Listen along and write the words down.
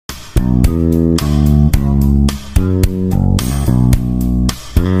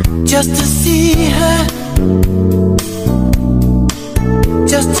Just to see her,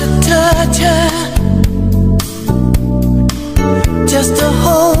 just to touch her, just to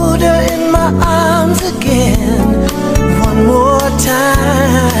hold her in my arms again one more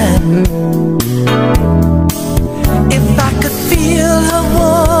time. If I could feel her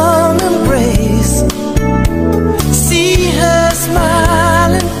warm embrace, see her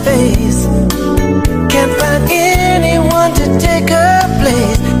smiling face, can't find anyone to take her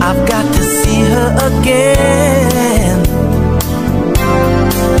place. I've got to see her again.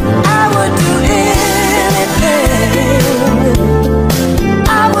 I would do anything,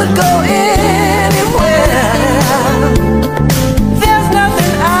 I would go anywhere. There's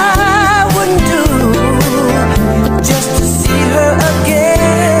nothing I wouldn't do just to see her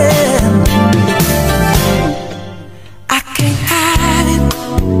again. I can't hide it,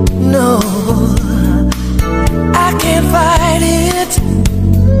 no, I can't fight it.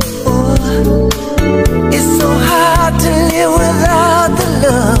 It's so hard to live without the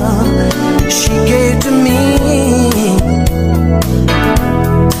love she gave to me.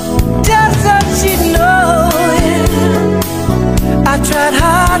 Just so she know it, I tried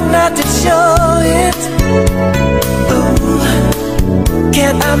hard not to show it. Ooh,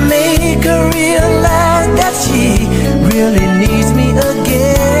 can I make her realize that she really needs me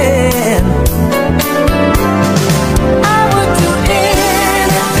again? I would do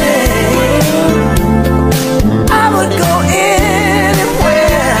anything, I would go anywhere.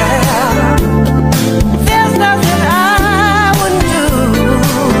 There's nothing I wouldn't do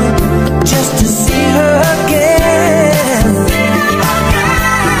just to see her again.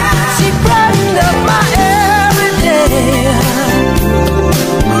 She brightened up my every day,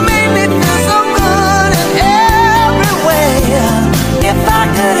 made me feel so good in every way. If I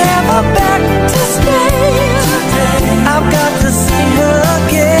could have her back to stay, I've got to see her